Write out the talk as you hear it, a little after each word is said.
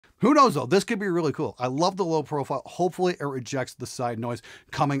Who knows though, this could be really cool. I love the low profile. Hopefully it rejects the side noise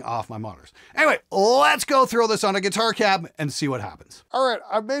coming off my monitors. Anyway, let's go throw this on a guitar cab and see what happens. All right,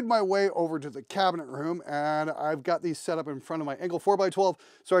 I've made my way over to the cabinet room and I've got these set up in front of my Engel 4x12.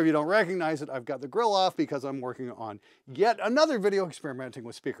 Sorry if you don't recognize it, I've got the grill off because I'm working on yet another video experimenting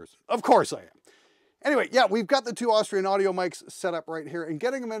with speakers. Of course I am. Anyway, yeah, we've got the two Austrian audio mics set up right here, and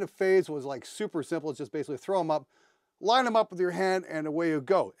getting them into phase was like super simple. It's just basically throw them up, line them up with your hand, and away you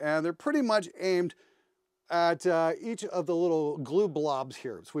go. And they're pretty much aimed at each of the little glue blobs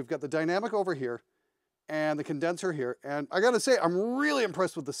here. So we've got the dynamic over here and the condenser here. And I gotta say, I'm really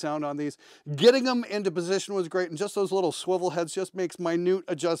impressed with the sound on these. Getting them into position was great, and just those little swivel heads just makes minute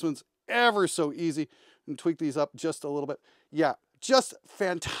adjustments ever so easy. And tweak these up just a little bit. Yeah, just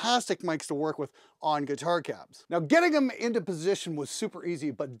fantastic mics to work with on guitar cabs. Now, getting them into position was super easy,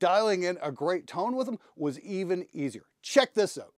 but dialing in a great tone with them was even easier. Check this out.